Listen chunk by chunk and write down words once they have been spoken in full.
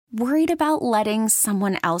Worried about letting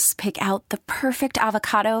someone else pick out the perfect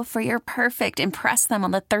avocado for your perfect impress them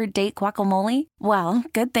on the third date guacamole? Well,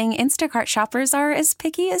 good thing Instacart shoppers are as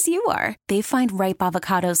picky as you are. They find ripe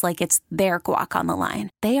avocados like it's their guac on the line.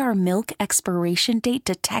 They are milk expiration date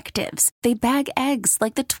detectives. They bag eggs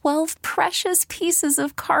like the 12 precious pieces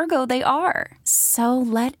of cargo they are. So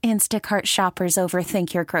let Instacart shoppers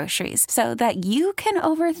overthink your groceries so that you can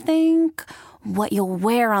overthink what you'll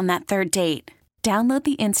wear on that third date. Download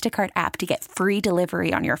the Instacart app to get free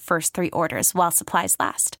delivery on your first 3 orders while supplies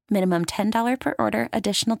last. Minimum $10 per order.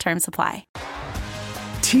 Additional terms apply.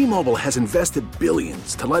 T-Mobile has invested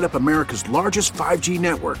billions to light up America's largest 5G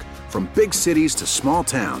network, from big cities to small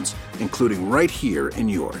towns, including right here in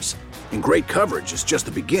yours. And great coverage is just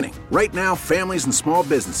the beginning. Right now, families and small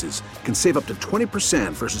businesses can save up to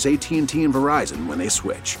 20% versus AT&T and Verizon when they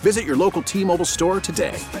switch. Visit your local T-Mobile store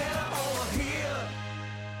today.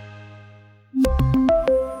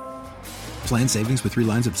 Plan savings with 3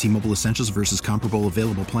 lines of T-Mobile Essentials versus comparable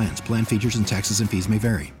available plans. Plan features and taxes and fees may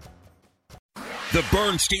vary. The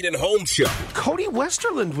Bernstein and Holmes Show. Cody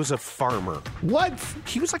Westerland was a farmer. What?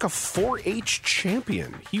 He was like a 4-H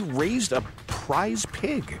champion. He raised a prize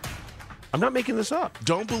pig. I'm not making this up.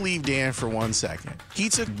 Don't believe Dan for 1 second. He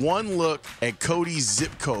took one look at Cody's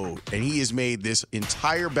zip code, and he has made this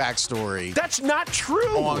entire backstory. That's not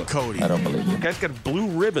true. On Cody. I don't believe you. The guy's got blue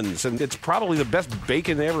ribbons, and it's probably the best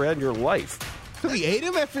bacon they ever had in your life. He ate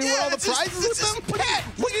him after he won all the prizes with him? Pet.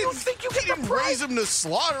 What do you think you He didn't raise him to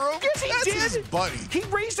slaughter him. Yes, he That's did. his buddy. He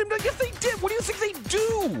raised him to, yes, they did. What do you think they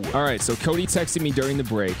do? All right, so Cody texted me during the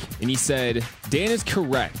break, and he said, Dan is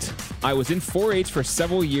correct. I was in 4-H for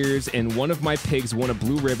several years, and one of my pigs won a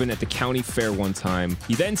blue ribbon at the county fair one time.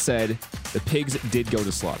 He then said the pigs did go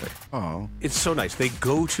to slaughter. Oh. It's so nice. They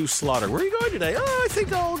go to slaughter. Where are you going today? Oh, I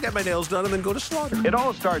think I'll get my nails done and then go to slaughter. It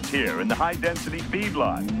all starts here in the high-density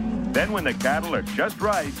feedlot. Then when the cattle are just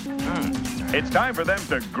right, it's time for them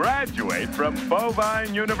to graduate from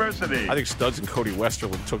Bovine University. I think Studs and Cody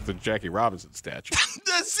Westerland took the Jackie Robinson statue.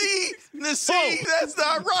 See, that's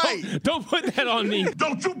not right. Don't put that on me.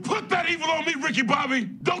 Don't you put that evil on me, Ricky Bobby.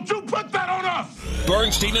 Don't you put that on us.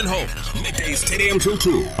 Bernstein and Holmes, middays 10 a.m. till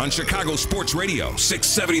 2 on Chicago Sports Radio,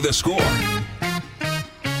 670 The Score.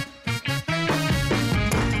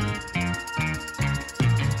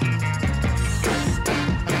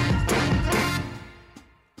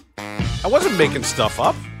 I wasn't making stuff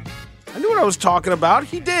up. I knew what I was talking about.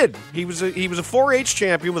 He did. He was a 4-H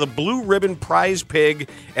champion with a blue ribbon prize pig,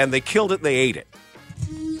 and they killed it and they ate it.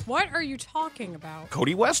 What are you talking about?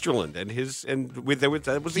 Cody Westerland and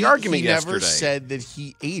that was the argument yesterday. He never said that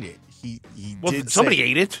he ate it. He did. Somebody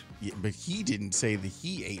ate it, yeah, but he didn't say that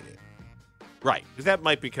he ate it. right? Because that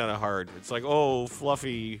might be kind of hard. It's like, oh,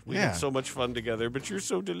 Fluffy, we Yeah. had so much fun together, but you're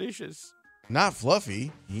so delicious. Not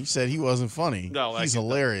Fluffy. He said he wasn't funny. No, he's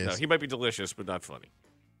hilarious. No, he might be delicious, but not funny.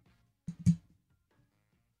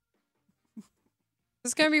 This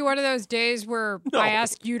is going to be one of those days where I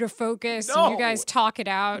ask you to focus and you guys talk it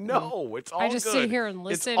out. No, it's all good. I just sit here and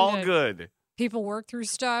listen. It's all to good. People work through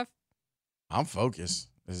stuff. I'm focused.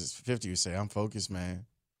 This is 50 would say, I'm focused, man.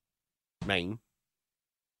 Maine.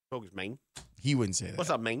 Focus, Maine. He wouldn't say that. What's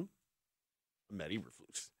up, Maine? I'm Matt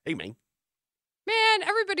Eberflus. Hey, Maine. Man,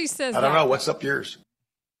 everybody says that. I don't know. What's up yours?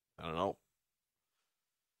 I don't know.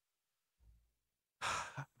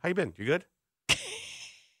 How you been? You good?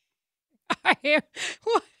 I am.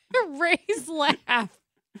 What a Ray's laugh.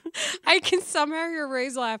 I can somehow hear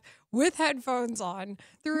Ray's laugh with headphones on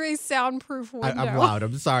through a soundproof window. I'm loud.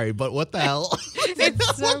 I'm sorry, but what the hell?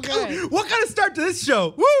 It's so good. What kind of start to this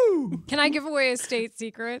show? Woo! Can I give away a state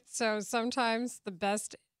secret? So sometimes the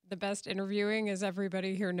best interviewing, as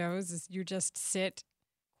everybody here knows, is you just sit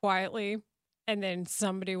quietly and then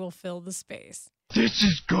somebody will fill the space. This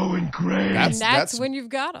is going great. And that's when you've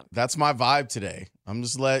got them. That's my vibe today. I'm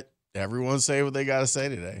just let everyone say what they got to say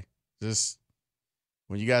today. Just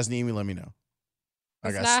when you guys need me, let me know.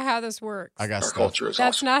 That's not how this works. I got Our stuff. culture is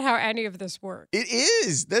That's awesome. not how any of this works. It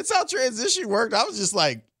is. That's how transition worked. I was just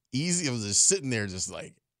like easy. I was just sitting there just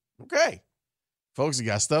like, okay. Folks, you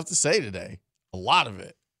got stuff to say today. A lot of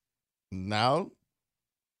it. Now,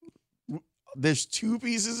 there's 2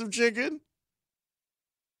 pieces of chicken.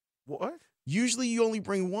 What? Usually you only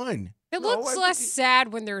bring 1. It looks less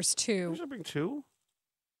sad when there's 2. Should bring 2.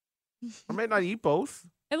 I might not eat both.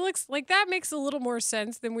 It looks like that makes a little more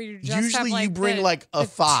sense than when you just Usually have like you bring the, like a the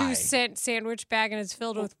thigh. 2-cent sandwich bag and it's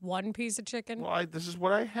filled with 1 piece of chicken. Well, this is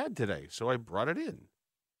what I had today, so I brought it in.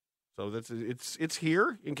 So it's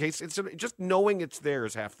here in case it's just knowing it's there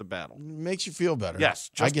is half the battle. Makes you feel better. Yes,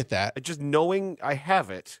 I get that. Just knowing I have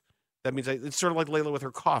it, that means it's sort of like Leila with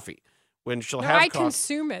her coffee. when she'll No, have I coffee.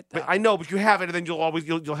 consume it, though. But I know, but you have it, and then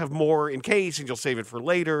you'll have more in case, and you'll save it for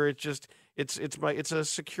later. It's a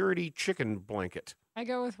security chicken blanket. I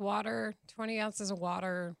go with water, 20 ounces of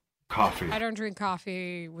water. Coffee. I don't drink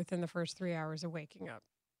coffee within the first 3 hours of waking up.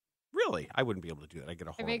 Really, I wouldn't be able to do that. I get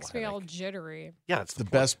a horrible It makes me headache. all jittery. Yeah, that's The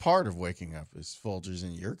point. best part of waking up is Folgers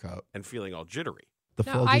in your cup. And feeling all jittery. The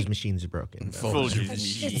No, Folgers machines are broken. Folgers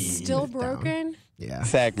It's still broken? Yeah.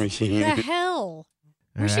 Sack machine. The hell?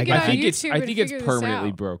 We All should right, get I on think YouTube and it's figure this permanently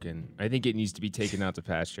out. broken. I think it needs to be taken out to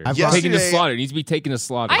pasture. I've Taken to Yesterday- slaughter. It needs to be taken to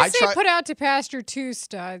slaughter. I I say try- put out to pasture too,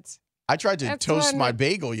 studs. I tried to That's toast one my that-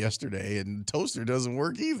 bagel yesterday, and the toaster doesn't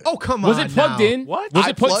work either. Oh, come Was on. it plugged now. in? What? Was I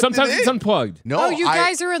it plugged? plugged it Sometimes it's in. unplugged. No, Oh, you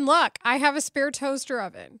guys are in luck. I have a spare toaster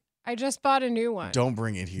oven. I just bought a new one. don't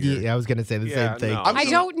bring it here. Yeah, I was going to say the Yeah, same thing. no. I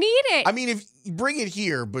don't need it. I mean, if you bring it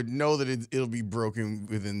here, but know that it'll be broken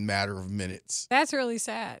within a matter of minutes. That's really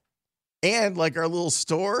sad. And like our little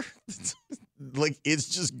store, like it's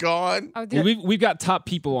just gone. Oh, Well, we've got top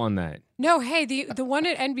people on that. no, hey, the one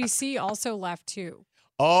at NBC also left too.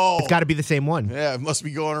 Oh, It's got to be the same one. yeah, it must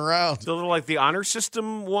be going around. The little like the honor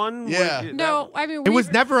system one. Yeah. No, I mean It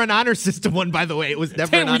was never an honor system one, by the way. It was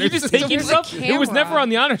never Damn, an were honor you just system. taking There's a stuff? It was never camera. on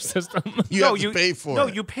the honor system. You have to pay for No,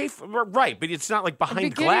 it. you pay for right, but it's not like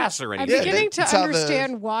behind beginning- glass or I'm anything. beginning to that's how the-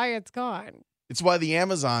 understand why it's gone. It's why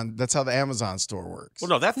that's how the Amazon store works. Well,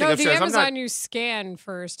 no, that thing No, upstairs. the I'm Amazon not. you scan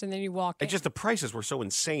first and then you walk in. It's just the prices were so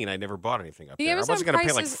insane. I never bought anything up The there. I Amazon wasn't going to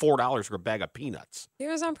pay like prices- $4 for a bag of peanuts. The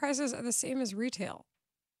Amazon prices are the same as retail.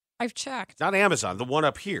 I've checked. Not Amazon. The one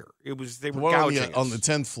up here. They The were one gouging on the us.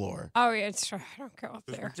 10th floor. Oh yeah, it's true. I don't go up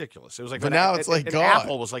It was there. ridiculous. It was like But now it's like an gone.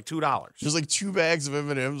 apple was like $2. There's like 2 bags of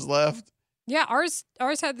M&Ms left. Yeah, ours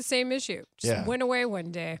had the same issue. Just Yeah. went away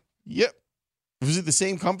one day. Yep. Was it the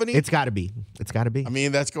same company? It's got to be. It's got to be. I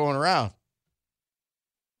mean, that's going around.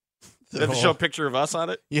 Did they show a picture of us on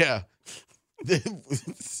it? Yeah.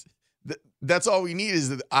 That's all we need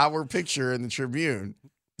is our picture in the Tribune.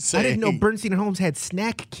 I didn't know saying, Bernstein and Holmes had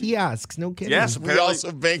snack kiosks. No kidding. Yes, We apparently-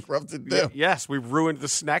 also bankrupted them. Yes, we ruined the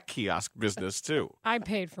snack kiosk business too. I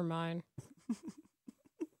paid for mine.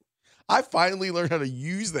 I finally learned how to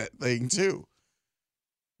use that thing too.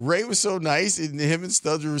 Ray was so nice, and him and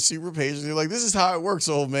Studs were super patient. They're like, "This is how it works,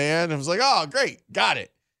 old man." I was like, "Oh, great, got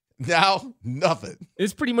it." Now, nothing.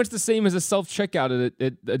 It's pretty much the same as a self checkout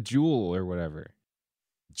at a Jewel or whatever.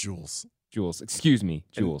 Jules. Jules, excuse me,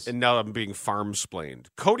 Jules. And now I'm being farm-splained.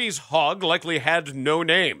 Cody's hog likely had no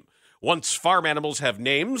name. Once farm animals have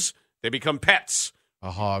names, they become pets.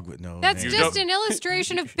 A hog with no That's name. just an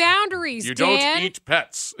illustration of boundaries, You Dan. don't eat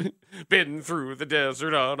pets. Been through the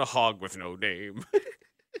desert on a hog with no name.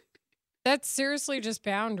 That's seriously just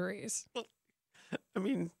boundaries. I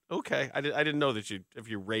mean, okay. I didn't know that if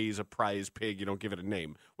you raise a prize pig, you don't give it a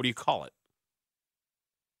name. What do you call it?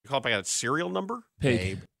 You call it by a serial number?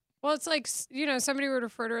 Pig. Well, it's like, somebody would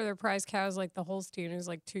refer to their prize cow as like the Holstein who's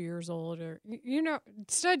like 2 years old or,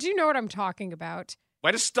 Studs, you know what I'm talking about.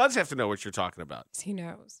 Why does Studs have to know what you're talking about? He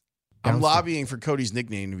knows. I'm Downstairs. lobbying for Cody's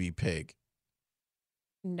nickname to be Pig.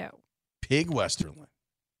 No. Pig Westerland.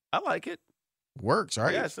 I like it. Works,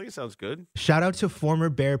 right? Yeah, I think it sounds good. Shout out to former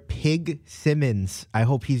Bear Pig Simmons. I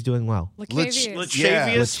hope he's doing well. Lacavius.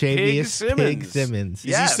 Lachavius Pig Simmons. Pig Simmons. Is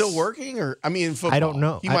he Yes. still working? Or I mean, in football. I don't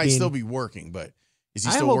know. He I might mean- still be working, but is he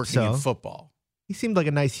I still hope working in so. football? He seemed like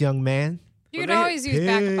a nice young man. You Well, could they- always use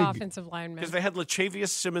Pig. backup offensive linemen. Because they had Lachavius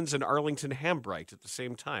Simmons and Arlington Hambright at the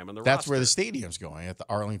same time on the That's roster. where the stadium's going, at the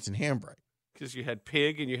Arlington Hambright. Because you had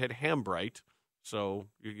Pig and you had Hambright. So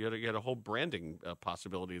you had a whole branding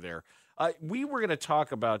possibility there. We were going to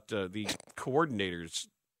talk about the coordinators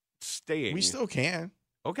staying. We still can.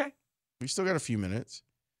 Okay. We still got a few minutes.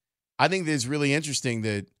 I think that it's really interesting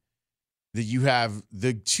that you have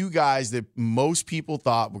the 2 guys that most people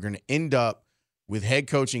thought were going to end up with head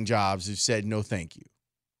coaching jobs have said no thank you.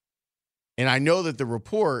 And I know that the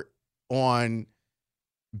report on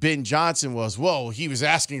Ben Johnson was, well, he was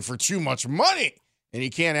asking for too much money and he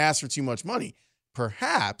can't ask for too much money.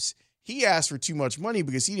 Perhaps he asked for too much money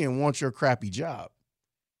because he didn't want your crappy job.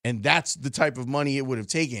 And that's the type of money it would have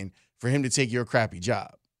taken for him to take your crappy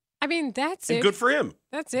job. I mean, that's And it. good for him.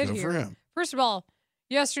 That's it Good here. for him. First of all,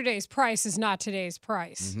 yesterday's price is not today's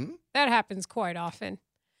price. Mm-hmm. That happens quite often.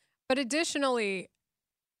 But additionally,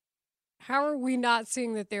 how are we not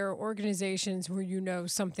seeing that there are organizations where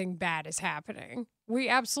something bad is happening? We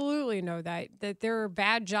absolutely know that there are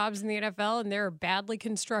bad jobs in the NFL and there are badly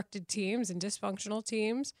constructed teams and dysfunctional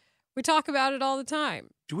teams. We talk about it all the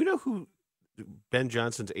time. Do we know who Ben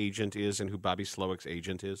Johnson's agent is and who Bobby Slowick's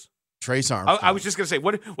agent is? Trace Armstrong. I was just going to say,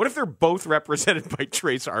 what if they're both represented by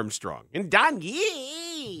Trace Armstrong and Don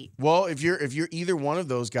Yee? Well, if you're either one of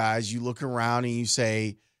those guys, you look around and you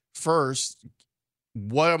say, first,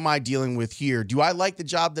 what am I dealing with here? Do I like the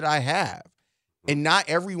job that I have? And not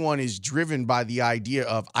everyone is driven by the idea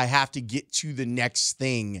of I have to get to the next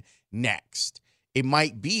thing next. It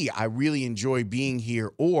might be I really enjoy being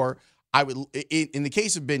here, or I would, in the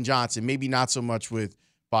case of Ben Johnson, maybe not so much with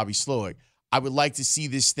Bobby Slowick, I would like to see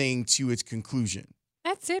this thing to its conclusion.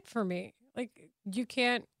 That's it for me. Like, you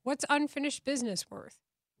can't, what's unfinished business worth?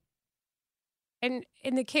 And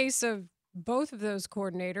in the case of both of those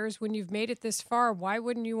coordinators, when you've made it this far, why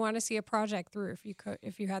wouldn't you want to see a project through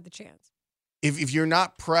if you had the chance? If you're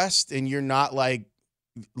not pressed and you're not like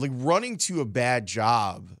running to a bad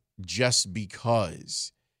job just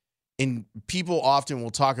because, and people often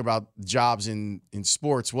will talk about jobs in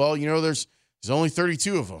sports. Well, there's only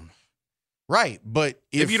 32 of them. Right. But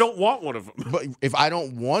if you don't want one of them, but if I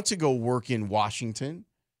don't want to go work in Washington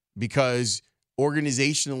because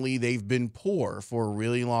organizationally they've been poor for a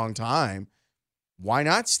really long time, why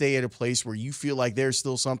not stay at a place where you feel like there's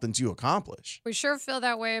still something to accomplish? We sure feel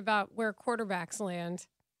that way about where quarterbacks land.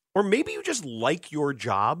 Or maybe you just like your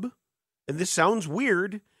job, and this sounds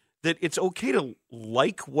weird, that it's okay to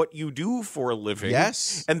like what you do for a living.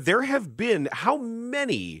 Yes. And there have been how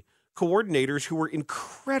many coordinators who were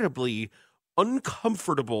incredibly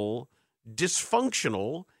uncomfortable,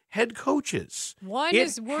 dysfunctional head coaches. One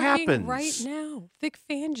is working right now. Vic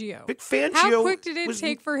Fangio. How quick did it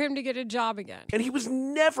take for him to get a job again? And he was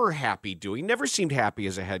never happy doing, never seemed happy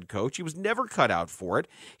as a head coach. He was never cut out for it.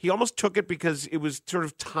 He almost took it because it was sort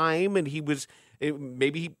of time, and he wanted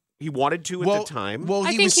to at the time. Well,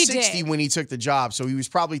 he was 60 when he took the job, so he was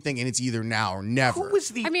probably thinking it's either now or never.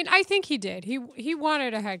 I think he did. He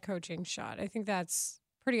wanted a head coaching shot. I think that's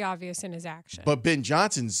pretty obvious in his action. But Ben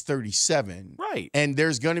Johnson's 37. Right. And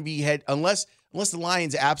there's going to be unless the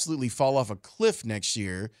Lions absolutely fall off a cliff next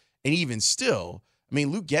year, and even still, I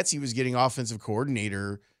mean, Luke Getsy was getting offensive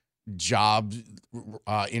coordinator job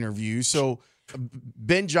interviews. So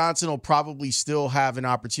Ben Johnson will probably still have an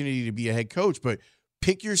opportunity to be a head coach, but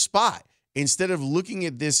pick your spot. Instead of looking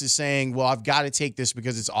at this as saying, well, I've got to take this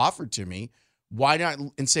because it's offered to me, why not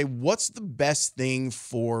and say, what's the best thing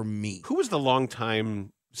for me? Who was the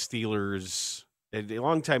longtime Steelers, the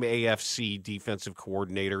longtime AFC defensive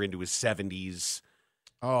coordinator into his 70s?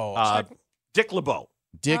 Dick LeBeau.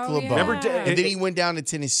 Dick LeBeau. Yeah. Remember, and then he went down to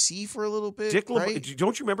Tennessee for a little bit. Dick LeBeau. Right?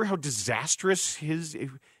 Don't you remember how disastrous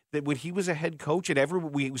that when he was a head coach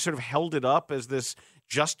and we sort of held it up as this,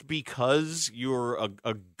 just because you're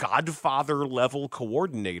a Godfather level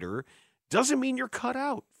coordinator doesn't mean you're cut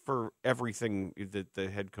out for everything that the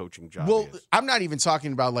head coaching job is. I'm not even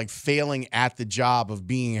talking about like failing at the job of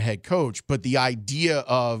being a head coach, but the idea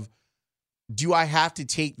of, do I have to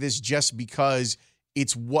take this just because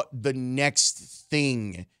it's what the next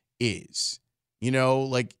thing is? You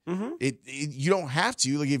don't have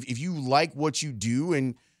to. Like if you like what you do,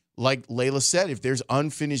 and like Leila said, if there's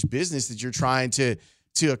unfinished business that you're trying to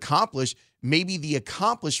accomplish, maybe the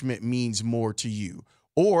accomplishment means more to you.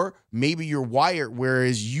 Or maybe you're wired,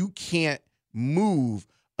 whereas you can't move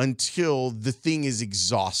until the thing is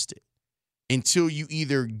exhausted, until you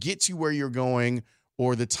either get to where you're going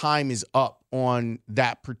or the time is up on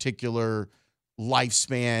that particular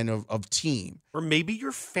lifespan of team. Or maybe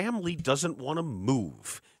your family doesn't want to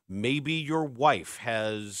move. Maybe your wife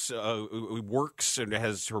has works and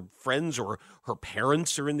has her friends, or her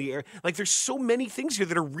parents are in the air. Like, there's so many things here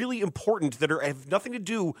that are really important that have nothing to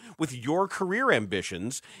do with your career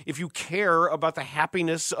ambitions if you care about the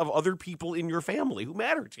happiness of other people in your family who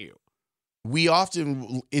matter to you.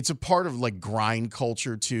 It's a part of like grind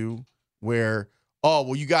culture too, where,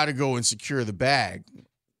 you got to go and secure the bag.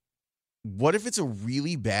 What if it's a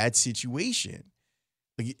really bad situation?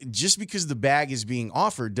 Like, just because the bag is being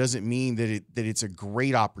offered doesn't mean that it's a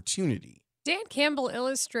great opportunity. Dan Campbell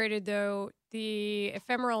illustrated, though, the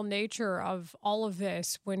ephemeral nature of all of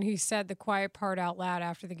this when he said the quiet part out loud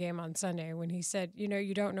after the game on Sunday, when he said,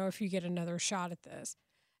 you don't know if you get another shot at this.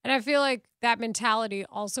 And I feel like that mentality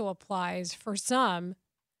also applies for some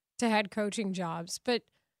to head coaching jobs. But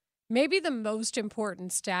maybe the most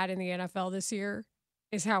important stat in the NFL this year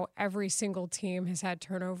is how every single team has had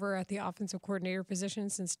turnover at the offensive coordinator position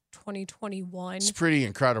since 2021. It's pretty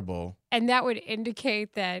incredible. And that would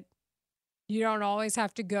indicate that you don't always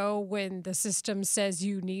have to go when the system says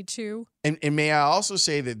you need to. And may I also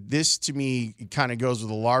say that this, to me, kind of goes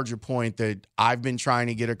with a larger point that I've been trying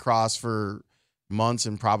to get across for months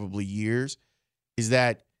and probably years, is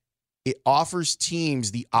that it offers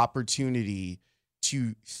teams the opportunity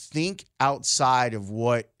to think outside of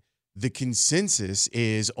what the consensus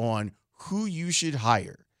is on who you should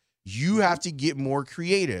hire. You have to get more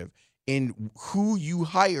creative in who you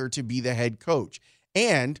hire to be the head coach.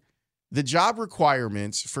 And the job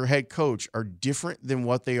requirements for head coach are different than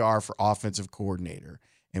what they are for offensive coordinator.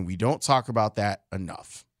 And we don't talk about that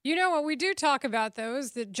enough. You know what we do talk about, though,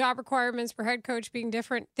 is the job requirements for head coach being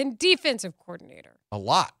different than defensive coordinator. A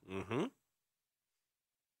lot. Mm-hmm.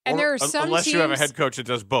 And there are some unless teams, you have a head coach that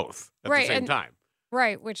does both at the same time.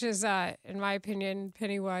 Right, which is, in my opinion,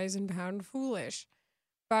 penny wise and pound foolish.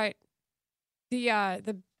 But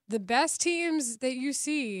the best teams that you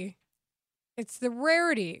see, it's the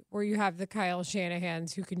rarity where you have the Kyle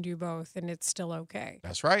Shanahans who can do both, and it's still okay.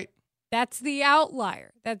 That's right. That's the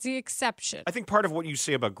outlier. That's the exception. I think part of what you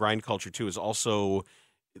say about grind culture, too, is also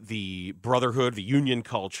the brotherhood, the union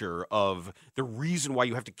culture of the reason why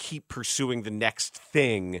you have to keep pursuing the next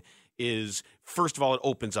thing is, first of all, it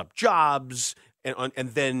opens up jobs, and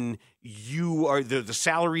then you are the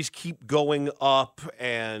salaries keep going up,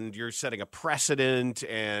 and you're setting a precedent,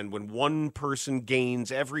 and when one person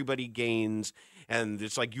gains, everybody gains, and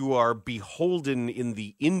it's like you are beholden in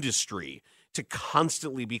the industry to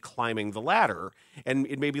constantly be climbing the ladder. And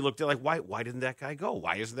it made me look like, why didn't that guy go?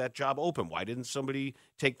 Why isn't that job open? Why didn't somebody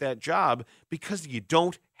take that job? Because you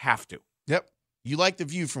don't have to. Yep. You like the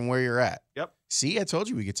view from where you're at. Yep. See, I told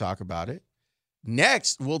you we could talk about it.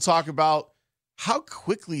 Next, we'll talk about how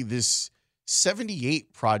quickly this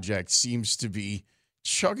 78 project seems to be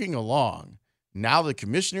chugging along. Now the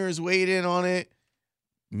commissioner has weighed in on it.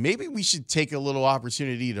 Maybe we should take a little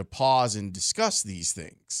opportunity to pause and discuss these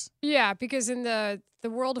things. Yeah, because in the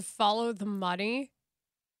world of follow the money,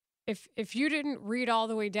 if you didn't read all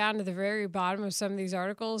the way down to the very bottom of some of these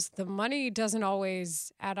articles, the money doesn't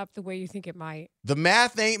always add up the way you think it might. The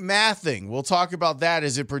math ain't mathing. We'll talk about that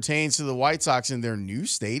as it pertains to the White Sox and their new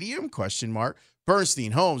stadium, ?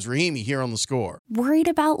 Bernstein, Holmes, Rahimi here on The Score. Worried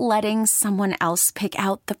about letting someone else pick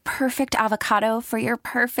out the perfect avocado for your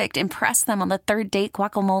perfect impress them on the third date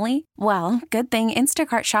guacamole? Well, good thing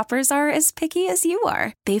Instacart shoppers are as picky as you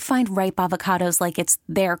are. They find ripe avocados like it's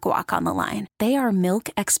their guac on the line. They are milk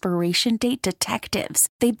expiration date detectives.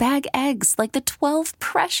 They bag eggs like the 12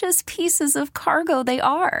 precious pieces of cargo they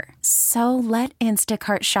are. So let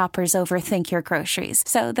Instacart shoppers overthink your groceries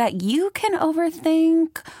so that you can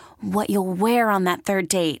overthink what you'll wear on that third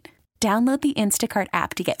date. Download the Instacart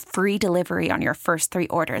app to get free delivery on your first 3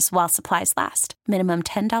 orders while supplies last. Minimum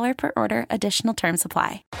 $10 per order. Additional terms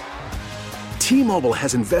apply. T-Mobile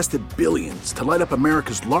has invested billions to light up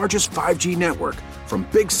America's largest 5G network, from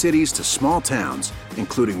big cities to small towns,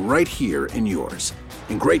 including right here in yours.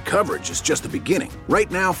 And great coverage is just the beginning.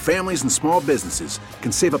 Right now, families and small businesses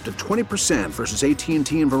can save up to 20% versus AT&T and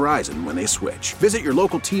Verizon when they switch. Visit your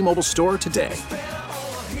local T-Mobile store today.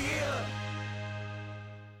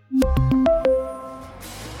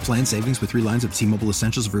 Plan savings with 3 lines of T-Mobile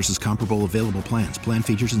Essentials versus comparable available plans. Plan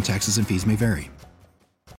features and taxes and fees may vary.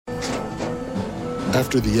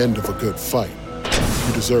 After the end of a good fight,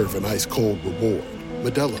 you deserve an ice-cold reward.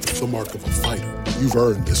 Modelo is the mark of a fighter. You've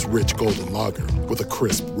earned this rich golden lager with a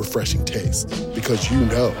crisp, refreshing taste. Because you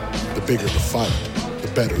know, the bigger the fight, the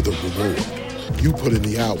better the reward. You put in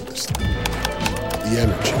the hours, the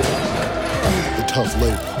energy, the tough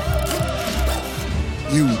labor.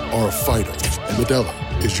 You are a fighter, and Modelo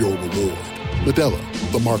is your reward.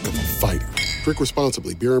 Modelo, the mark of a fighter. Drink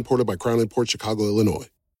responsibly. Beer imported by Crown Imports, Chicago, Illinois.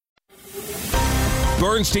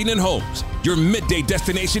 Bernstein and Holmes, your midday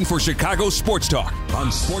destination for Chicago sports talk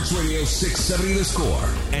on Sports Radio 670 The Score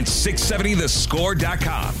and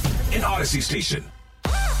 670thescore.com, an Odyssey station.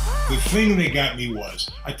 The thing that got me was,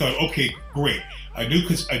 I thought, okay, great. I knew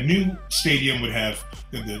because a new stadium would have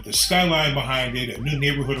the skyline behind it, a new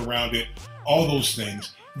neighborhood around it, all those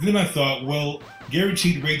things. Then I thought, well,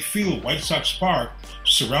 guaranteed rate field, White Sox Park,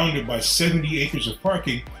 surrounded by 70 acres of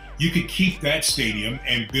parking, you could keep that stadium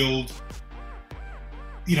and build,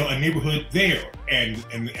 a neighborhood there. And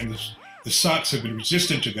the Sox have been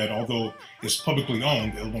resistant to that, although it's publicly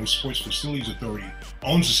owned. The Illinois Sports Facilities Authority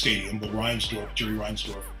owns the stadium, but Jerry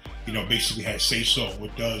Reinsdorf, basically has say-so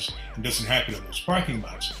what does and doesn't happen in those parking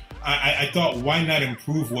lots. I thought, why not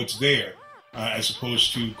improve what's there as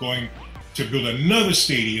opposed to going to build another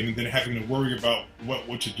stadium and then having to worry about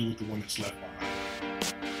what to do with the one that's left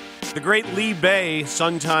behind. The great Lee Bay,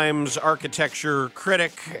 Sun-Times architecture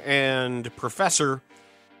critic and professor,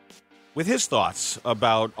 with his thoughts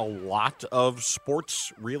about a lot of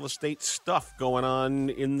sports real estate stuff going on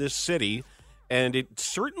in this city. And it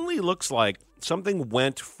certainly looks like something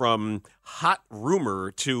went from hot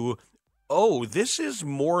rumor to, this is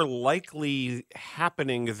more likely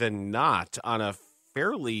happening than not on a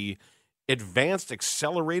fairly advanced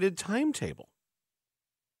accelerated timetable.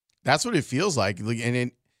 That's what it feels like.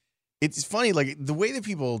 And it's funny, like the way that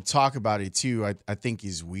people talk about it too, I think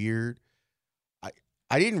is weird.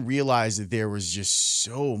 I didn't realize that there was just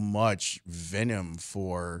so much venom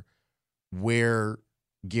for where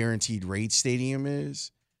Guaranteed Rate Stadium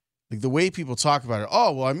is. Like the way people talk about it,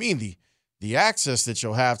 oh, well, I mean, the access that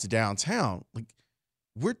you'll have to downtown, like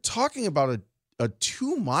we're talking about a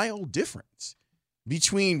 2-mile difference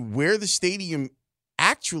between where the stadium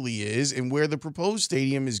actually is and where the proposed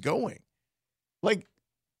stadium is going. Like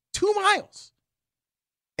 2 miles.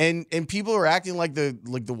 And people are acting like the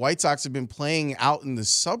White Sox have been playing out in the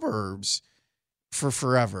suburbs for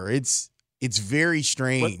forever. It's very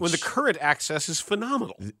strange. When the current access is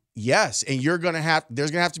phenomenal. Yes, and there's going to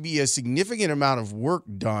have to be a significant amount of work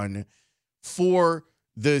done for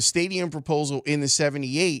the stadium proposal in the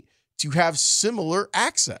 78 to have similar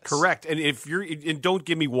access. Correct. And if don't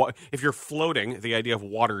give me if you're floating the idea of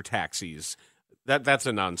water taxis, that's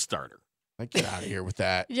a non-starter. Like, get out of here with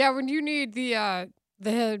that. Yeah, when you need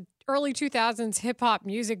the early 2000s hip hop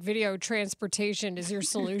music video transportation is your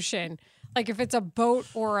solution. Like if it's a boat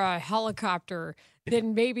or a helicopter,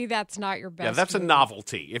 then maybe that's not your best. Yeah, that's move. a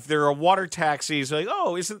novelty. If there are water taxis, like,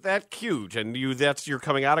 oh, isn't that cute? And you're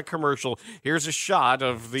coming out of commercial. Here's a shot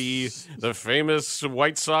of the famous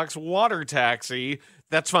White Sox water taxi.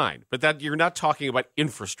 That's fine, but that you're not talking about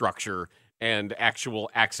infrastructure and actual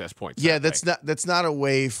access points. Yeah, that's not a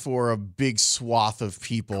way for a big swath of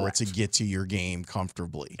people to get to your game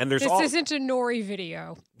comfortably. And this isn't a Nori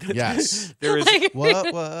video. Yes, there is.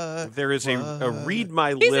 What? There is a read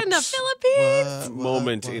my He's lips in the Philippines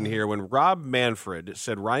moment in here when Rob Manfred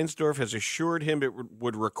said Reinsdorf has assured him it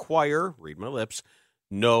would require, read my lips,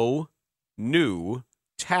 no new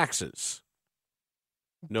taxes.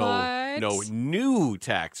 No new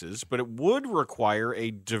taxes, but it would require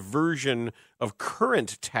a diversion of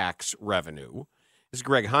current tax revenue. This is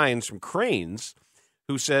Greg Hines from Cranes,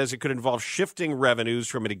 who says it could involve shifting revenues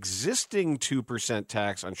from an existing 2%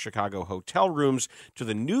 tax on Chicago hotel rooms to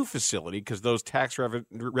the new facility because those tax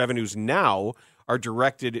revenues now are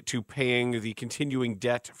directed to paying the continuing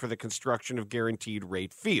debt for the construction of Guaranteed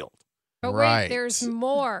Rate Field. But wait, there's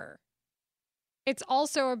more. It's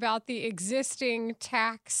also about the existing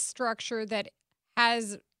tax structure that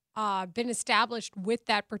has been established with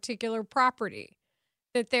that particular property.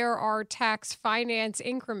 That there are tax finance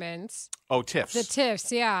increments. Oh, TIFs. The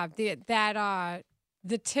TIFs, yeah.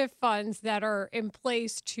 The TIF funds that are in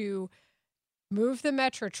place to move the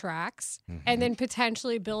metro tracks and then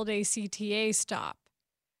potentially build a CTA stop.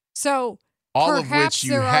 So all perhaps of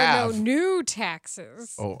which there are no new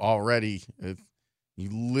taxes. Oh, already. You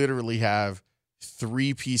literally have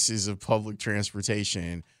 3 pieces of public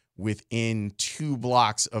transportation within 2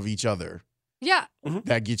 blocks of each other. Yeah.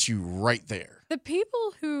 That gets you right there. The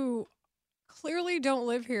people who clearly don't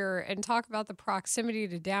live here and talk about the proximity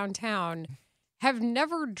to downtown have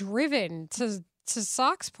never driven to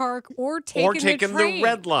Sox Park or taken the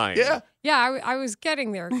Red Line. Yeah, I was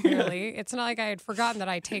getting there, clearly. It's not like I had forgotten that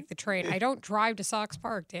I take the train. I don't drive to Sox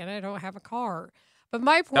Park, Dan. I don't have a car. But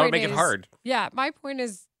my point is... That would make it hard. Yeah, my point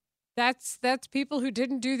is that's people who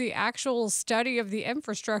didn't do the actual study of the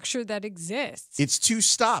infrastructure that exists. It's 2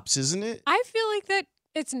 stops, isn't it? I feel like that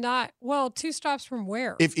it's not. Well, 2 stops from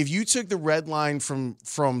where? If you took the Red Line from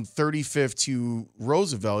 35th to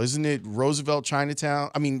Roosevelt, isn't it Roosevelt, Chinatown,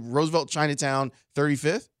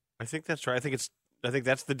 35th? I think that's right. I think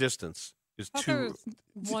that's the distance. Is 2.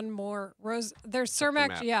 There's one more. There's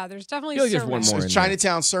Cermak. Yeah, there's definitely there's Cermak. one more. It's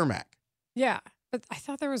Chinatown, Cermak. Yeah, but I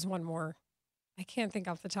thought there was one more. I can't think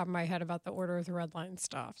off the top of my head about the order of the Red Line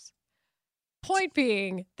stops. Point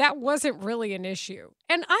being, that wasn't really an issue.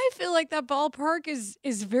 And I feel like that ballpark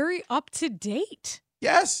is very up to date.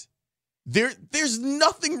 Yes. There's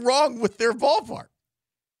nothing wrong with their ballpark.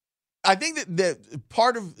 I think that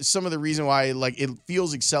part of some of the reason why it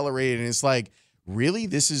feels accelerated and it's like, really,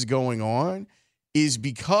 this is going on is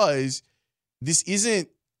because this isn't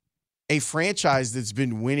a franchise that's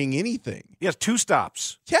been winning anything. Yes, 2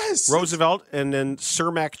 stops. Yes. Roosevelt and then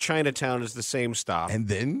Cermak Chinatown is the same stop. And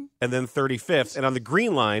then 35th. And on the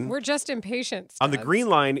Green Line... We're just impatient. On the Green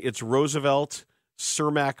Line, it's Roosevelt,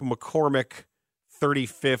 Cermak, McCormick,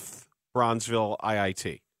 35th, Bronzeville,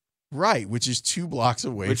 IIT. Right, which is 2 blocks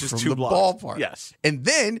away from the blocks. ballpark. Yes. And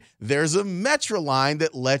then there's a Metro line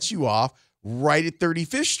that lets you off right at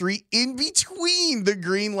 35th Street in between the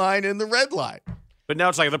Green Line and the Red Line. But now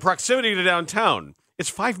it's like the proximity to downtown. It's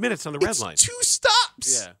 5 minutes on the Red Line. 2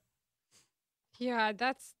 stops. Yeah,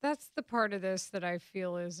 that's the part of this that I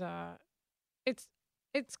feel is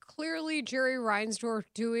It's clearly Jerry Reinsdorf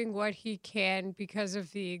doing what he can because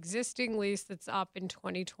of the existing lease that's up in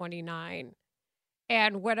 2029.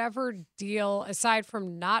 And whatever deal, aside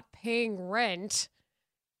from not paying rent,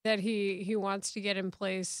 that he wants to get in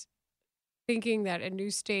place, thinking that a new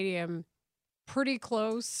stadium pretty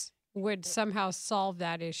close would somehow solve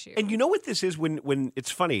that issue. And you know what this is when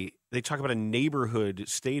it's funny, they talk about a neighborhood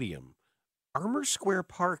stadium. Armour Square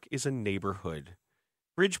Park is a neighborhood.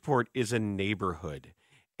 Bridgeport is a neighborhood.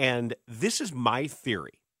 And this is my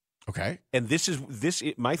theory. Okay. And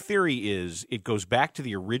my theory is it goes back to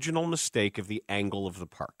the original mistake of the angle of the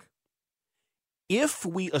park. If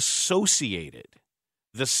we associated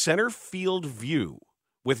the center field view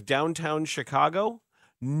with downtown Chicago,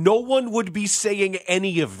 no one would be saying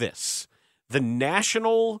any of this. The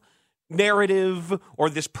national narrative or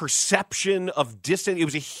this perception of distance, it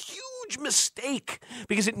was a huge mistake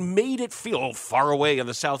because it made it feel far away on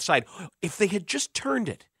the south side. If they had just turned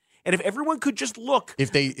it, and if everyone could just look,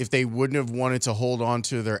 if they wouldn't have wanted to hold on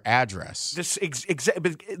to their address,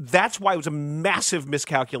 that's why it was a massive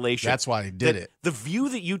miscalculation. That's why they did it. The view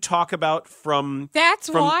that you talk about from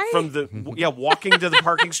why walking to the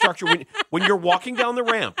parking structure when you're walking down the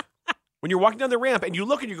ramp, and you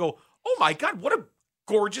look and you go, oh my God, what a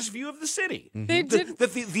gorgeous view of the city.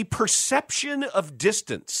 Mm-hmm. The perception of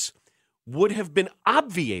distance would have been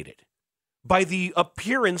obviated by the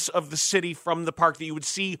appearance of the city from the park that you would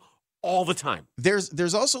see all the time.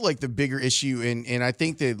 There's also like the bigger issue, and I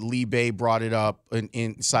think that Lee Bay brought it up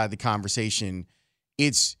inside the conversation.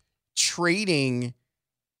 It's trading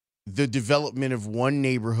the development of one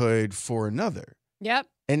neighborhood for another. Yep.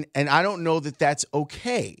 And I don't know that that's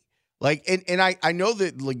okay. Like, and I know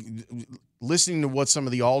that, like, listening to what some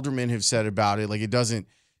of the aldermen have said about it, like, it doesn't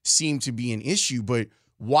seem to be an issue, but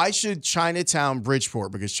why should Chinatown,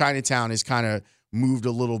 Bridgeport, because Chinatown has kind of moved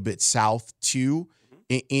a little bit south too,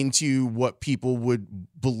 into what people would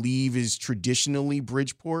believe is traditionally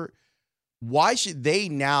Bridgeport. Why should they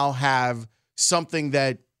now have something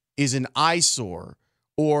that is an eyesore?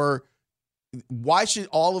 Or why should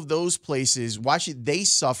all of those places, why should they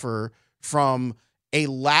suffer from a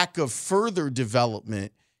lack of further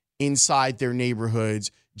development inside their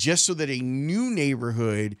neighborhoods just so that a new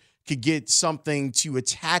neighborhood could get something to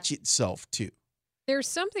attach itself to? There's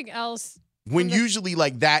something else. When usually,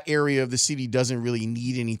 like, that area of the city doesn't really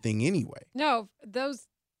need anything anyway. No,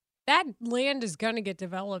 that land is going to get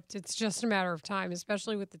developed. It's just a matter of time,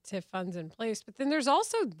 especially with the TIF funds in place. But then there's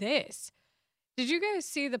also this. Did you guys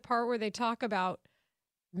see the part where they talk about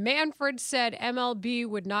Manfred said MLB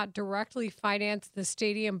would not directly finance the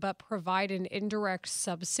stadium but provide an indirect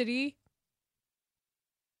subsidy?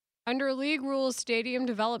 Under league rules, stadium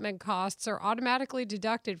development costs are automatically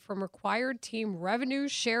deducted from required team revenue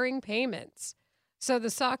sharing payments, so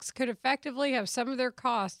the Sox could effectively have some of their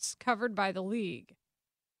costs covered by the league.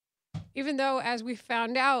 Even though, as we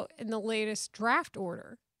found out in the latest draft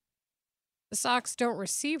order, the Sox don't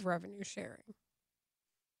receive revenue sharing.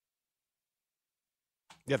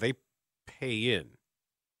 Yeah, they pay in.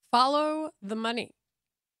 Follow the money.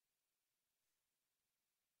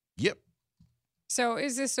 Yep. So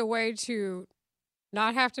is this a way to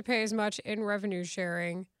not have to pay as much in revenue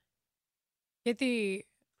sharing, get the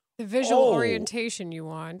visual orientation you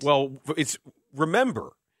want? Well,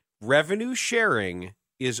 remember, revenue sharing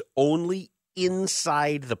is only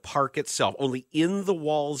inside the park itself, only in the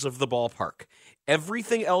walls of the ballpark.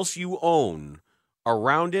 Everything else you own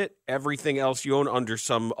around it, everything else you own under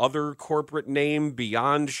some other corporate name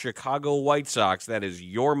beyond Chicago White Sox, that is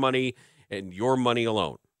your money and your money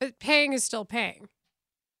alone. But paying is still paying.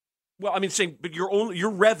 Well, I mean, but your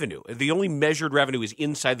revenue, the only measured revenue is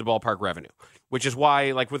inside the ballpark revenue, which is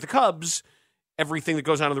why, like with the Cubs, everything that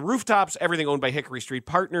goes on the rooftops, everything owned by Hickory Street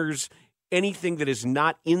Partners, anything that is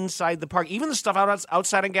not inside the park, even the stuff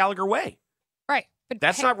outside on Gallagher Way. Right. But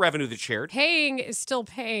that's not revenue that's shared. Paying is still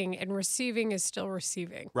paying and receiving is still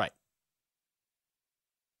receiving. Right.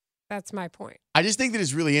 That's my point. I just think that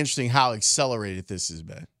it's really interesting how accelerated this has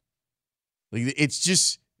been. Like, it's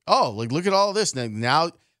just, look at all of this.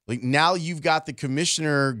 Now you've got the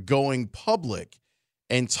commissioner going public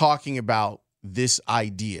and talking about this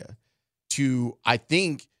idea I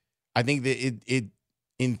think that it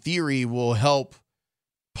in theory will help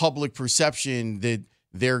public perception that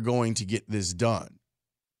they're going to get this done.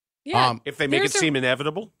 Yeah. If they make it seem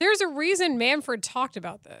inevitable. There's a reason Manfred talked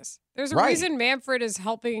about this. There's a reason Manfred is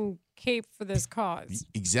helping Cape for this cause.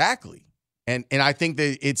 Exactly. And I think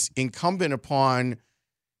that it's incumbent upon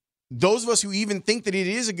those of us who even think that it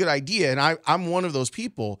is a good idea, and I'm one of those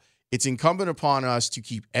people, it's incumbent upon us to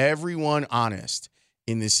keep everyone honest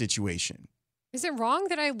in this situation. Is it wrong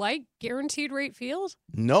that I like Guaranteed Rate Field?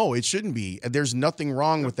 No, it shouldn't be. There's nothing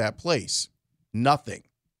wrong with that place. Nothing.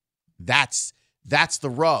 That's the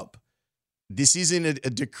rub. This isn't a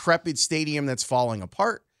decrepit stadium that's falling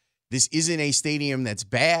apart. This isn't a stadium that's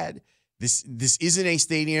bad. This isn't a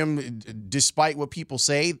stadium, despite what people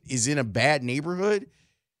say, is in a bad neighborhood.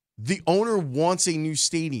 The owner wants a new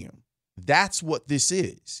stadium. That's what this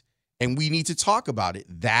is. And we need to talk about it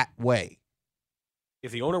that way.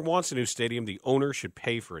 If the owner wants a new stadium, the owner should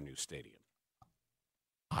pay for a new stadium.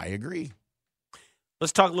 I agree.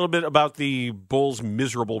 Let's talk a little bit about the Bulls'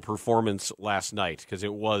 miserable performance last night, because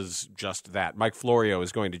it was just that. Mike Florio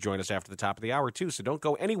is going to join us after the top of the hour, too, so don't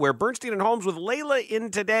go anywhere. Bernstein and Holmes with Leila in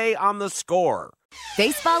today on The Score.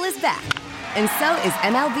 Baseball is back, and so is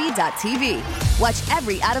MLB.tv. Watch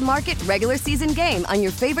every out-of-market, regular season game on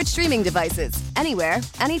your favorite streaming devices, anywhere,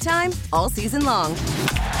 anytime, all season long.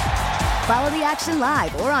 Follow the action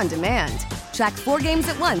live or on demand. Track 4 games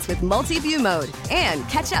at once with multi-view mode and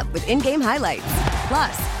catch up with in-game highlights.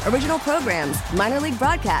 Plus, original programs, minor league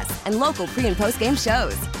broadcasts, and local pre- and post-game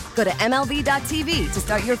shows. Go to MLB.tv to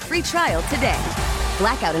start your free trial today.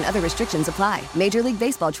 Blackout and other restrictions apply. Major League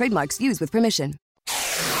Baseball trademarks used with permission.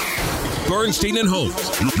 Bernstein and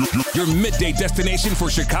Holmes, your midday destination for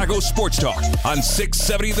Chicago sports talk on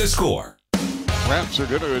 670 The Score. Raps are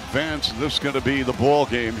going to advance. This is going to be the ball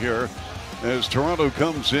game here as Toronto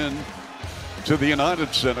comes in to the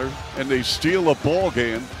United Center and they steal a ball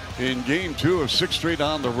game in game 2 of 6 straight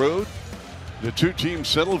on the road. The two teams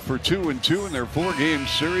settled for 2-2 in their 4-game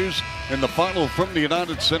series. And the final from the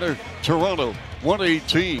United Center, Toronto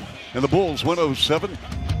 118 and the Bulls 107.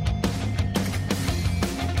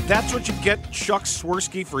 That's what you get Chuck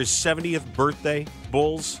Swirsky for his 70th birthday,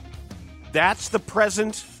 Bulls. That's the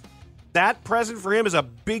present. That present for him is a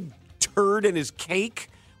big turd in his cake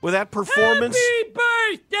with that performance. Happy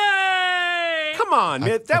birthday! Come on,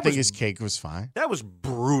 man. I think his cake was fine. That was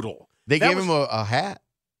brutal. They gave him a hat.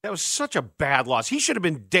 That was such a bad loss. He should have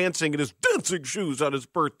been dancing in his dancing shoes on his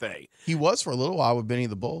birthday. He was for a little while with Benny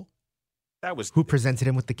the Bull. That was who presented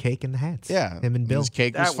him with the cake and the hats. Yeah, him and Bill. His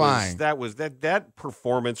cake was fine. That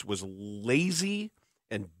performance was lazy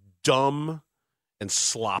and dumb and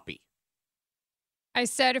sloppy. I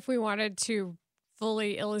said if we wanted to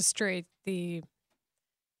fully illustrate the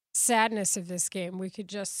sadness of this game, we could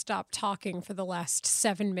just stop talking for the last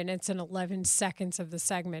 7 minutes and 11 seconds of the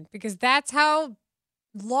segment, because that's how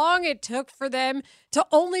long it took for them to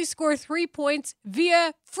only score 3 points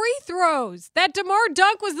via free throws. That DeMar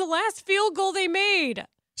dunk was the last field goal they made.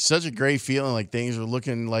 Such a great feeling, like things were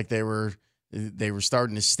looking like they were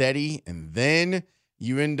starting to steady, and then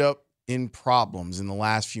you end up in problems in the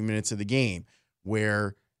last few minutes of the game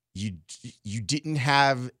where you didn't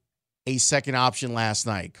have a second option last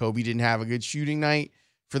night. Kobe didn't have a good shooting night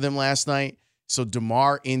for them last night, so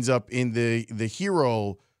DeMar ends up in the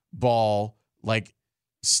hero ball like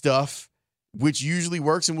stuff, which usually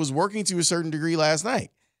works and was working to a certain degree last night.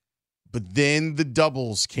 But then the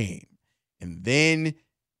doubles came, and then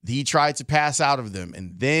he tried to pass out of them,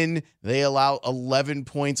 and then they allowed 11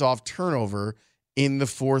 points off turnover in the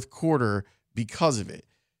fourth quarter because of it.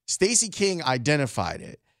 Stacey King identified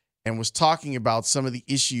it and was talking about some of the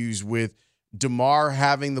issues with DeMar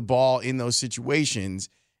having the ball in those situations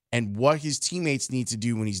and what his teammates need to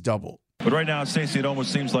do when he's doubled. But right now, Stacey, it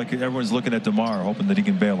almost seems like everyone's looking at DeMar, hoping that he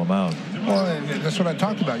can bail him out. Well, that's what I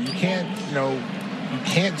talked about. You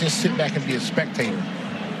can't just sit back and be a spectator.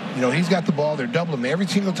 He's got the ball. They're doubling him. Every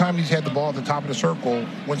single time he's had the ball at the top of the circle,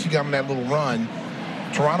 once he got him that little run,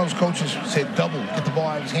 Toronto's coaches said double, get the ball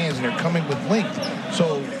out of his hands, and they're coming with length.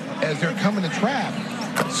 So as they're coming to trap,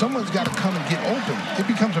 someone's got to come and get open. It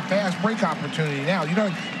becomes a fast break opportunity now. You're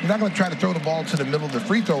not going to try to throw the ball to the middle of the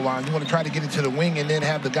free throw line. You want to try to get it to the wing and then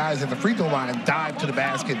have the guys at the free throw line dive to the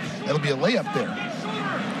basket. It'll be a layup there.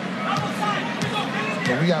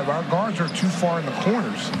 But our guards are too far in the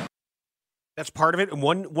corners. That's part of it. And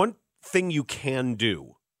one thing you can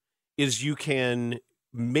do is you can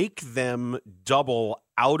make them double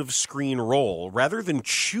out of screen roll rather than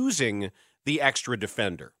choosing the extra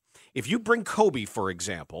defender. If you bring Kobe, for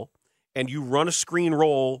example, and you run a screen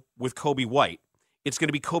roll with Kobe White, it's going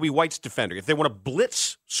to be Kobe White's defender. If they want to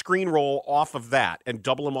blitz screen roll off of that and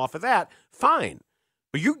double him off of that, fine.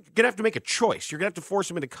 But you're going to have to make a choice. You're going to have to force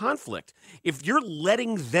them into conflict. If you're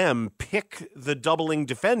letting them pick the doubling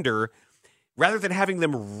defender rather than having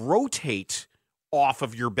them rotate off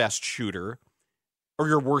of your best shooter, or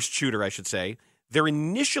your worst shooter, I should say, they're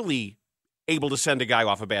initially able to send a guy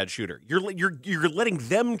off a bad shooter. You're letting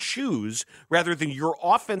them choose rather than your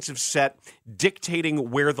offensive set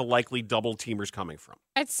dictating where the likely double teamer's coming from.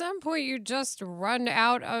 At some point, you just run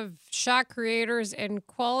out of shot creators and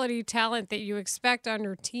quality talent that you expect on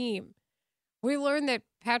your team. We learned that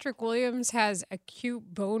Patrick Williams has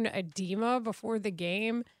acute bone edema before the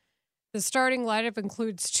game. The starting lineup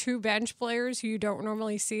includes 2 bench players who you don't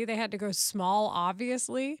normally see. They had to go small,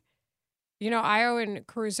 obviously. Io and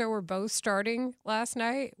Caruso were both starting last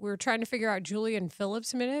night. We were trying to figure out Julian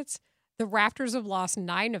Phillips' minutes. The Raptors have lost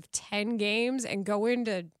 9 of 10 games and go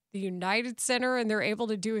into the United Center, and they're able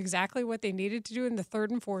to do exactly what they needed to do in the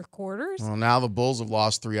third and fourth quarters. Well, now the Bulls have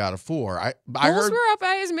lost 3 out of 4. I Bulls heard were up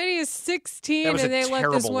by as many as 16, and they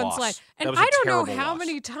let this one slide. And I don't know how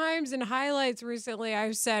many times in highlights recently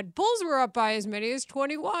I've said Bulls were up by as many as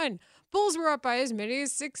 21. Bulls were up by as many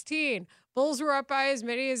as 16. Bulls were up by as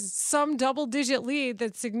many as some double-digit lead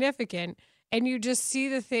that's significant, and you just see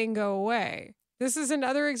the thing go away. This is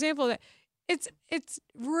another example that it's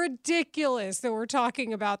ridiculous that we're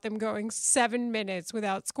talking about them going 7 minutes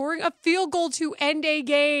without scoring a field goal to end a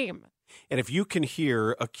game. And if you can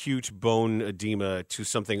hear acute bone edema to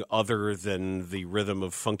something other than the rhythm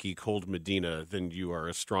of funky cold Medina, then you are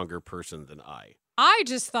a stronger person than I. I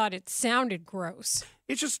just thought it sounded gross.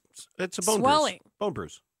 It's a bone swelling. Bruise. Bone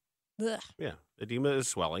bruise. Ugh. Yeah. Edema is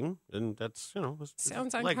swelling, and that's,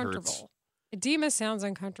 sounds leg uncomfortable. hurts. Edema sounds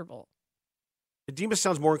uncomfortable. Edema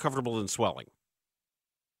sounds more uncomfortable than swelling,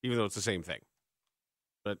 even though it's the same thing.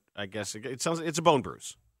 But I guess it's a bone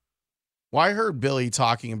bruise. Well, I heard Billy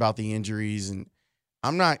talking about the injuries, and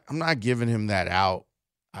I'm not giving him that out.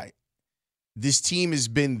 This team has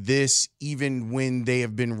been this even when they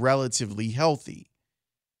have been relatively healthy.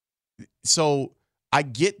 So I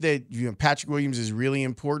get that Patrick Williams is really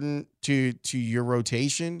important to your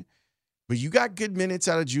rotation, but you got good minutes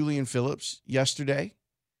out of Julian Phillips yesterday.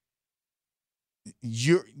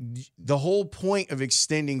 The whole point of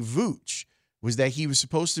extending Vooch was that he was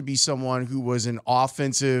supposed to be someone who was an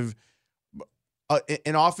offensive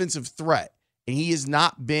threat, and he has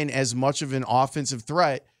not been as much of an offensive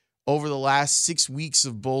threat over the last 6 weeks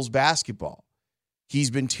of Bulls basketball. He's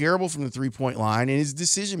been terrible from the three-point line, and his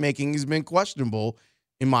decision-making has been questionable,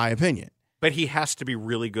 in my opinion. But he has to be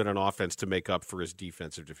really good on offense to make up for his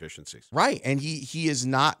defensive deficiencies. Right, and he has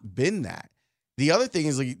not been that. The other thing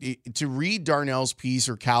is, to read Darnell's piece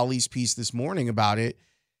or Cowley's piece this morning about it,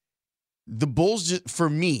 the Bulls, just, for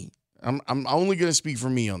me, I'm only going to speak for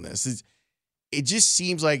me on this. It just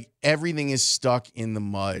seems like everything is stuck in the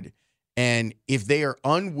mud. And if they are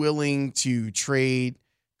unwilling to trade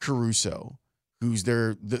Caruso, who's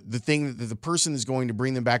the thing that the person is going to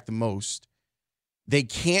bring them back the most, they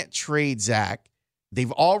can't trade Zach.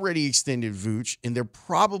 They've already extended Vooch, and they're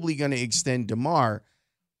probably going to extend DeMar.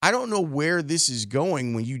 I don't know where this is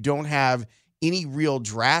going when you don't have any real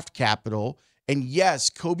draft capital. And yes,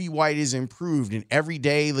 Kobe White is improved, and every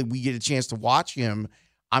day that we get a chance to watch him,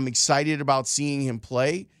 I'm excited about seeing him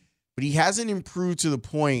play, but he hasn't improved to the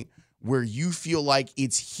point where you feel like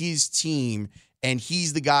it's his team and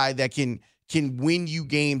he's the guy that can win you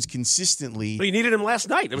games consistently. But you needed him last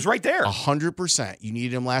night. It was right there. 100%. You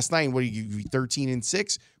needed him last night. What are you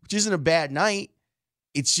 13-6, which isn't a bad night.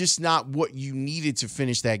 It's just not what you needed to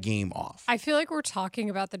finish that game off. I feel like we're talking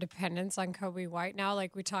about the dependence on Kobe White now,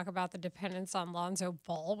 like we talk about the dependence on Lonzo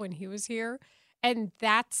Ball when he was here. And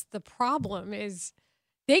that's the problem, is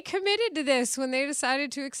they committed to this when they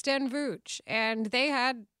decided to extend Vooch. And they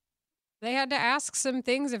had to ask some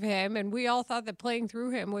things of him, and we all thought that playing through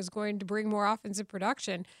him was going to bring more offensive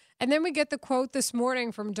production. And then we get the quote this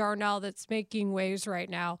morning from Darnell that's making waves right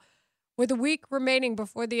now. With a week remaining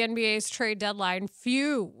before the NBA's trade deadline,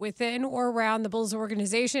 few within or around the Bulls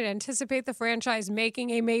organization anticipate the franchise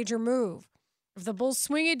making a major move. If the Bulls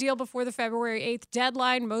swing a deal before the February 8th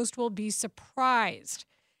deadline, most will be surprised.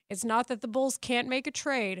 It's not that the Bulls can't make a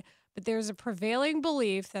trade, but there's a prevailing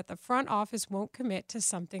belief that the front office won't commit to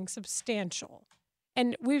something substantial.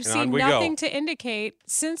 And we've seen nothing to indicate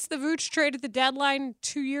since the Vooch trade at the deadline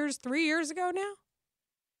 3 years ago now,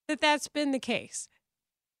 that that's been the case.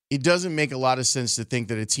 It doesn't make a lot of sense to think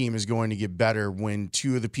that a team is going to get better when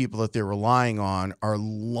two of the people that they're relying on are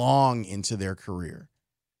long into their career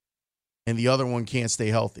and the other one can't stay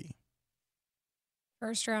healthy.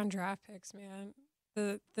 First-round draft picks, man.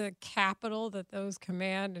 The capital that those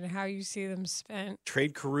command and how you see them spent.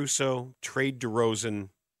 Trade Caruso, trade DeRozan,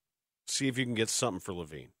 see if you can get something for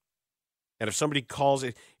LaVine. And if somebody calls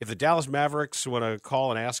it, if the Dallas Mavericks want to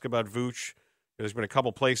call and ask about Vooch, there's been a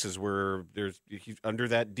couple places where he's under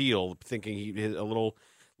that deal, thinking a little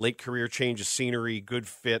late career change of scenery, good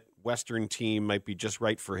fit, Western team might be just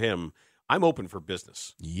right for him. I'm open for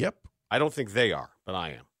business. Yep. I don't think they are, but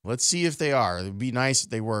I am. Let's see if they are. It would be nice if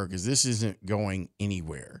they were, because this isn't going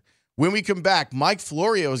anywhere. When we come back, Mike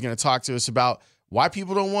Florio is going to talk to us about why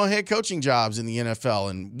people don't want head coaching jobs in the NFL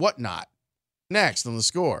and whatnot. Next on The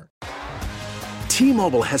Score.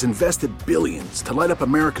 T-Mobile has invested billions to light up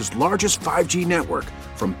America's largest 5G network,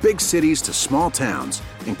 from big cities to small towns,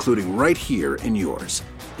 including right here in yours.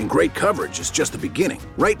 And great coverage is just the beginning.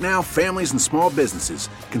 Right now, families and small businesses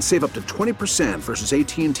can save up to 20% versus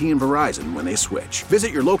AT&T and Verizon when they switch.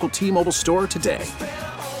 Visit your local T-Mobile store today.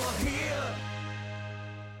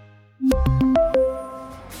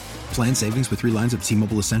 Plan savings with 3 lines of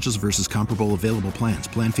T-Mobile Essentials versus comparable available plans.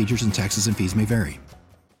 Plan features and taxes and fees may vary.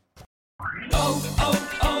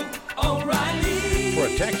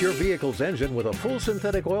 Protect your vehicle's engine with a full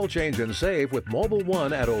synthetic oil change and save with Mobil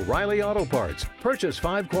 1 at O'Reilly Auto Parts. Purchase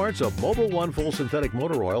 5 quarts of Mobil 1 full synthetic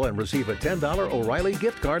motor oil and receive a $10 O'Reilly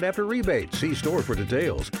gift card after rebate. See store for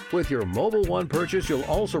details. With your Mobil 1 purchase, you'll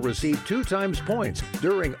also receive 2 times points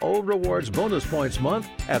during O Rewards Bonus Points Month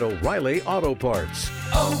at O'Reilly Auto Parts.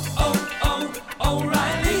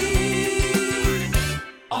 O'Reilly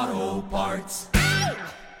Auto Parts.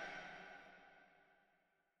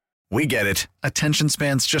 We get it. Attention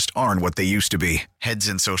spans just aren't what they used to be. Heads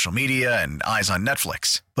in social media and eyes on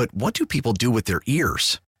Netflix. But what do people do with their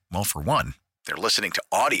ears? Well, for one, they're listening to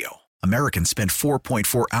audio. Americans spend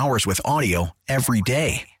 4.4 hours with audio every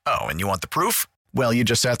day. Oh, and you want the proof? Well, you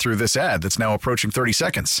just sat through this ad that's now approaching 30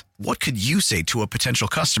 seconds. What could you say to a potential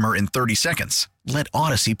customer in 30 seconds? Let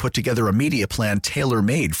Odyssey put together a media plan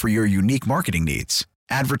tailor-made for your unique marketing needs.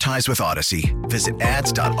 Advertise with Odyssey. Visit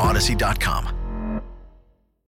ads.odyssey.com.